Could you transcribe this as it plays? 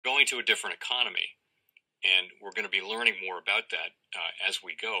going to a different economy, and we're going to be learning more about that as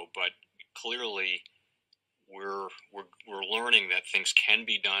we go. But clearly, we're learning that things can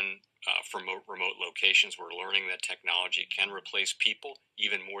be done from remote locations. We're learning that technology can replace people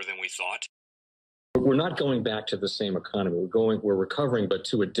even more than we thought. We're not going back to the same economy. We're recovering, but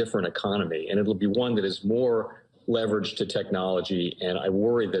to a different economy, and it'll be one that is more leveraged to technology. And I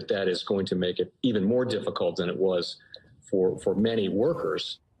worry that that is going to make it even more difficult than it was for many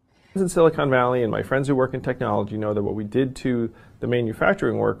workers. In Silicon Valley, and my friends who work in technology know that what we did to the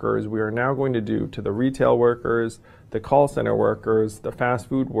manufacturing workers, we are now going to do to the retail workers, the call center workers, the fast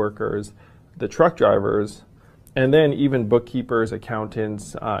food workers, the truck drivers, and then even bookkeepers,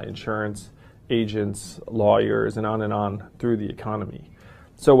 accountants, insurance agents, lawyers, and on through the economy.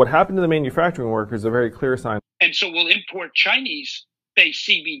 So what happened to the manufacturing workers is a very clear sign. And so we'll import Chinese-based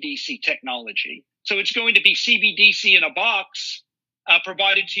CBDC technology. So it's going to be CBDC in a box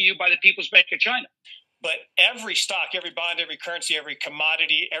provided to you by the People's Bank of China. But every stock, every bond, every currency, every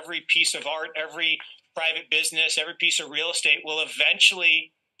commodity, every piece of art, every private business, every piece of real estate will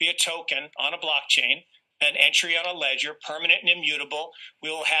eventually be a token on a blockchain, an entry on a ledger, permanent and immutable. We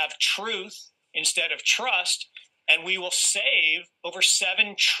will have truth instead of trust, and we will save over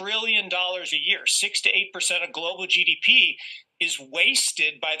 $7 trillion a year. 6 to 8% of global GDP is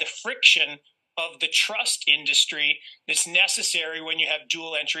wasted by the friction of the trust industry that's necessary when you have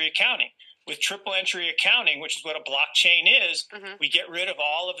dual entry accounting. With triple entry accounting, which is what a blockchain is, we get rid of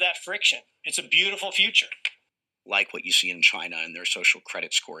all of that friction. It's a beautiful future. Like what you see in China and their social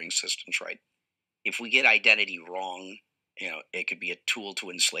credit scoring systems, right? If we get identity wrong, it could be a tool to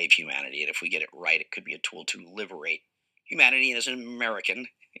enslave humanity. And if we get it right, it could be a tool to liberate humanity. And as an American,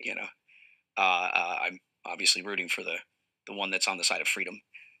 I'm obviously rooting for the one that's on the side of freedom.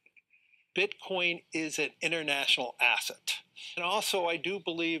 Bitcoin is an international asset. And also, I do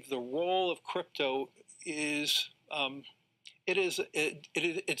believe the role of crypto is, it's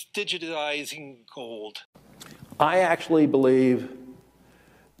digitizing gold. I actually believe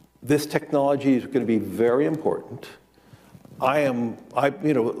this technology is going to be very important.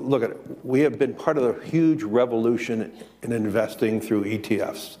 Look at it. We have been part of a huge revolution in investing through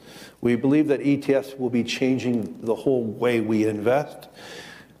ETFs. We believe that ETFs will be changing the whole way we invest.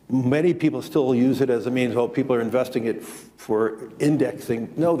 Many people still use it as a means, people are investing it for indexing.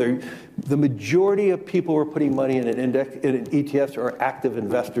 No, the majority of people who are putting money in in ETFs are active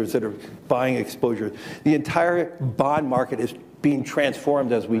investors that are buying exposure. The entire bond market is being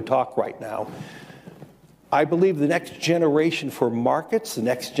transformed as we talk right now. I believe the next generation for markets, the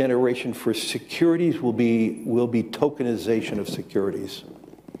next generation for securities will be tokenization of securities.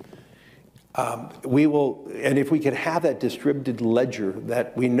 And if we can have that distributed ledger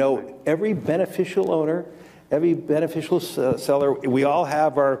that we know every beneficial owner, every beneficial seller, we all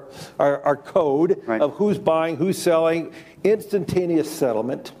have our code of who's buying, who's selling, instantaneous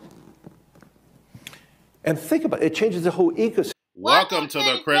settlement. And think about it, it changes the whole ecosystem. Welcome to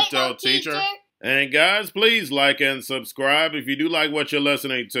the Crypto Teacher. And guys, please like and subscribe if you do like what you're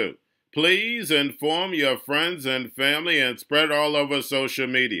listening to. Please inform your friends and family and spread it all over social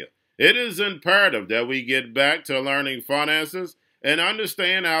media. It is imperative that we get back to learning finances and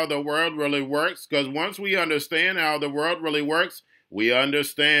understand how the world really works, because once we understand how the world really works, we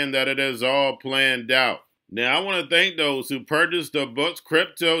understand that it is all planned out. Now, I want to thank those who purchased the books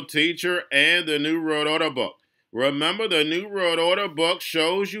Crypto Teacher and the New World Order book. Remember, the New World Order book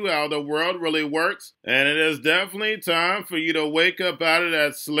shows you how the world really works, and it is definitely time for you to wake up out of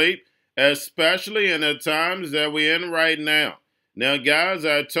that sleep, especially in the times that we're in right now. Now, guys,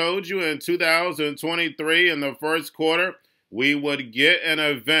 I told you in 2023 in the first quarter, we would get an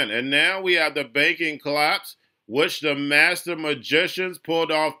event. And now we have the banking collapse, which the master magicians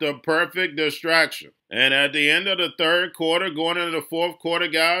pulled off the perfect distraction. And at the end of the third quarter, going into the fourth quarter,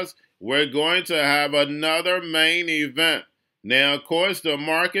 guys, we're going to have another main event. Now, of course, the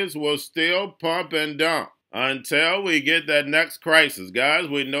markets will still pump and dump until we get that next crisis. Guys,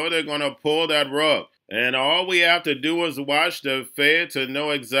 we know they're going to pull that rug. And all we have to do is watch the Fed to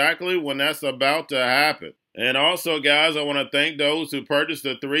know exactly when that's about to happen. And also, guys, I want to thank those who purchased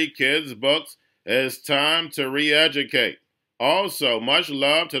the 3 Kids books. It's time to re-educate. Also, much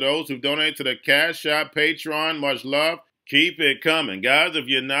love to those who donate to the Cash App, Patreon. Much love. Keep it coming. Guys, if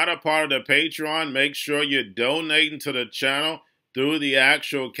you're not a part of the Patreon, make sure you're donating to the channel through the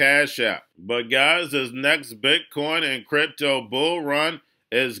actual Cash App. But guys, this next Bitcoin and crypto bull run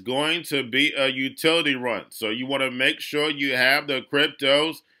is going to be a utility run. So you want to make sure you have the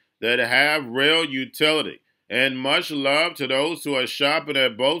cryptos that have real utility. And much love to those who are shopping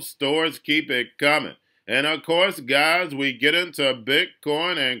at both stores. Keep it coming. And of course, guys, we get into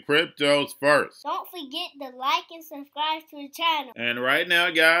Bitcoin and cryptos first. Don't forget to like and subscribe to the channel. And right now,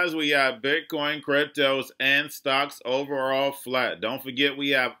 guys, we have Bitcoin, cryptos, and stocks overall flat. Don't forget we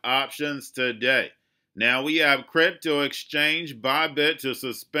have options today. Now, we have crypto exchange Bybit to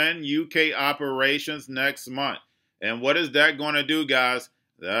suspend UK operations next month. And what is that going to do, guys?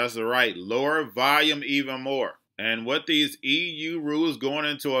 That's right, lower volume even more. And with these EU rules going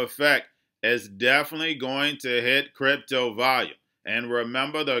into effect, it's definitely going to hit crypto volume. And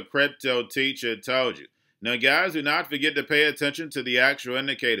remember, the crypto teacher told you. Now, guys, do not forget to pay attention to the actual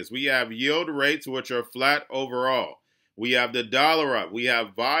indicators. We have yield rates, which are flat overall. We have the dollar up. We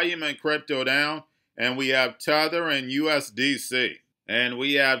have volume and crypto down. And we have Tether and USDC. And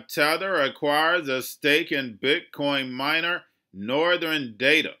we have Tether acquires a stake in Bitcoin miner Northern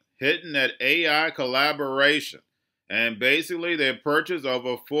Data, hitting that AI collaboration. And basically, they purchased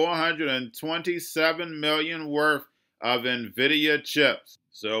over $427 million worth of Nvidia chips.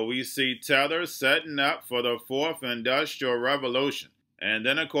 So we see Tether setting up for the fourth industrial revolution. And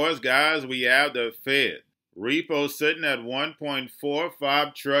then, of course, guys, we have the Fed. Repo sitting at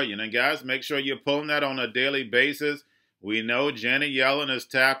 $1.45 trillion. And guys, make sure you're pulling that on a daily basis. We know Janet Yellen is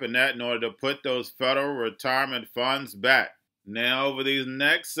tapping that in order to put those federal retirement funds back. Now, over these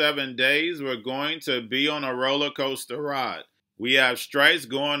next 7 days, we're going to be on a roller coaster ride. We have strikes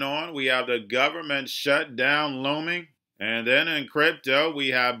going on. We have the government shutdown looming. And then in crypto, we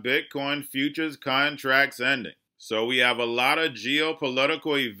have Bitcoin futures contracts ending. So we have a lot of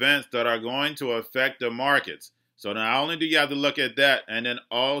geopolitical events that are going to affect the markets. So not only do you have to look at that, and then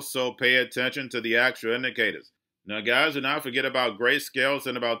also pay attention to the actual indicators. Now, guys, do not forget about Grayscale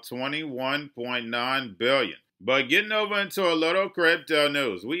and about $21.9 billion. But getting over into a little crypto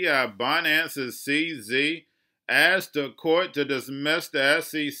news, we have Binance CZ asked the court to dismiss the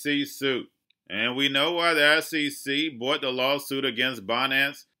SEC suit. And we know why the SEC brought the lawsuit against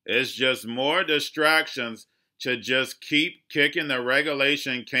Binance. It's just more distractions to just keep kicking the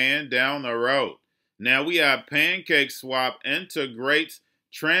regulation can down the road. Now we have PancakeSwap integrates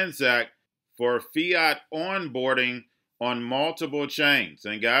Transact for fiat onboarding on multiple chains.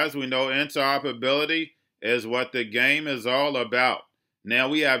 And guys, we know interoperability is what the game is all about. Now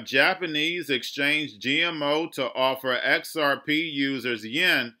we have Japanese exchange GMO to offer XRP users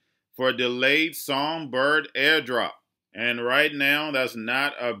yen for delayed Songbird airdrop. And right now, that's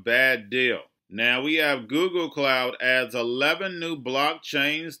not a bad deal. Now we have Google Cloud adds 11 new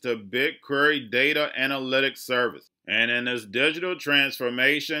blockchains to BigQuery data analytics service. And in this digital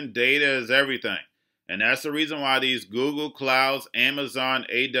transformation, data is everything. And that's the reason why these Google Clouds, Amazon,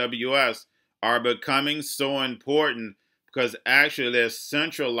 AWS are becoming so important, because actually they're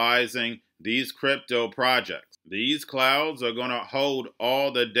centralizing these crypto projects. These clouds are going to hold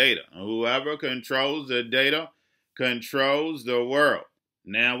all the data. Whoever controls the data controls the world.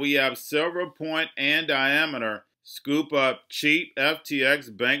 Now we have Silver Point and Diameter scoop up cheap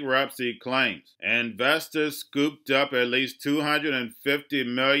FTX bankruptcy claims. Investors scooped up at least $250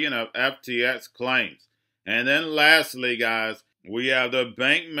 million of FTX claims. And then lastly, guys, we have the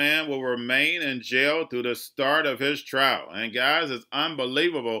bank man will remain in jail through the start of his trial. And guys, it's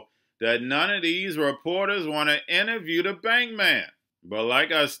unbelievable that none of these reporters want to interview the bank man. But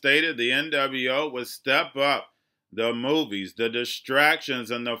like I stated, the NWO will step up the movies, the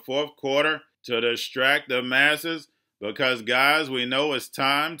distractions in the fourth quarter to distract the masses, because guys, we know it's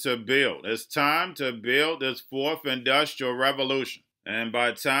time to build. It's time to build this fourth industrial revolution. And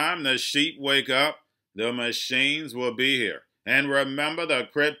by the time the sheep wake up, the machines will be here. And remember, the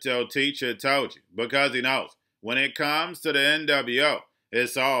crypto teacher told you, because he knows when it comes to the NWO,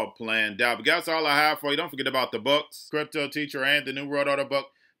 it's all planned out. But that's all I have for you. Don't forget about the books, Crypto Teacher and the New World Order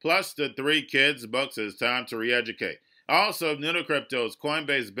book, plus the 3 kids books. It's time to re-educate. Also, new to cryptos,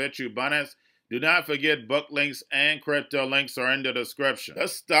 Coinbase, Bitrue, Binance. Do not forget book links and crypto links are in the description. The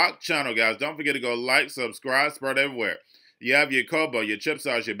stock channel, guys. Don't forget to go like, subscribe, spread everywhere. You have your Kobo, your chip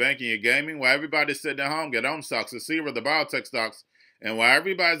stocks, your banking, your gaming. While everybody's sitting at home, get on stocks, the Seaver, the biotech stocks. And while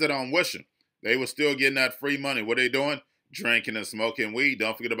everybody's at home wishing they were still getting that free money, what are they doing? Drinking and smoking weed.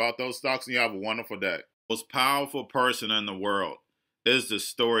 Don't forget about those stocks, and you have a wonderful day. The most powerful person in the world is the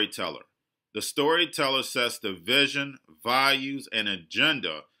storyteller. The storyteller sets the vision, values, and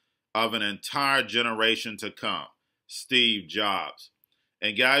agenda of an entire generation to come. Steve Jobs.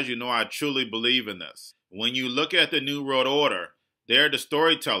 And guys, you know I truly believe in this. When you look at the New World Order, they're the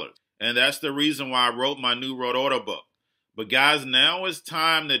storytellers. And that's the reason why I wrote my New World Order book. But guys, now it's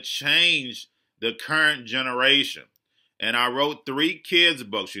time to change the current generation. And I wrote 3 kids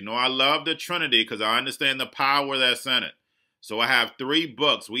books. You know, I love the Trinity because I understand the power that's in it. So I have 3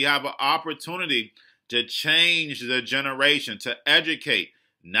 books. We have an opportunity to change the generation, to educate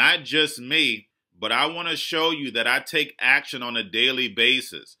not just me, but I want to show you that I take action on a daily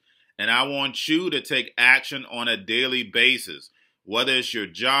basis. And I want you to take action on a daily basis. Whether it's your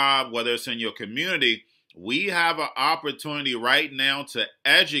job, whether it's in your community, we have an opportunity right now to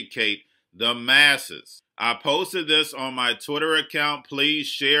educate the masses. I posted this on my Twitter account. Please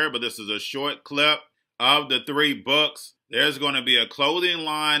share, but this is a short clip of the 3 books. There's going to be a clothing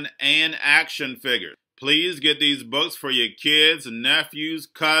line and action figures. Please get these books for your kids, nephews,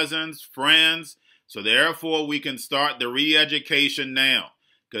 cousins, friends, so therefore we can start the re-education now.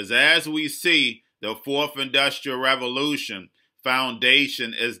 Because as we see, the 4th Industrial Revolution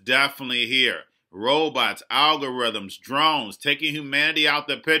foundation is definitely here. Robots, algorithms, drones, taking humanity out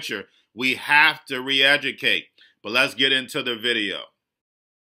the picture. We have to re-educate. But let's get into the video.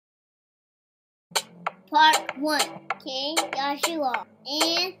 Part 1. King Joshua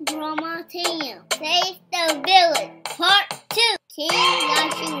and Grandma Tam save the village. Part 2. King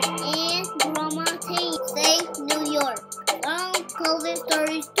Joshua and Grandma Tam save New York. Long COVID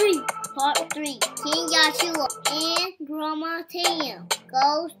Stories 3. Part 3. King Joshua and Grandma Tam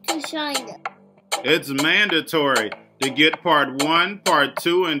goes to China. It's mandatory to get part 1, part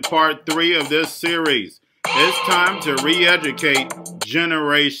 2, and part 3 of this series. It's time to re-educate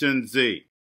Generation Z.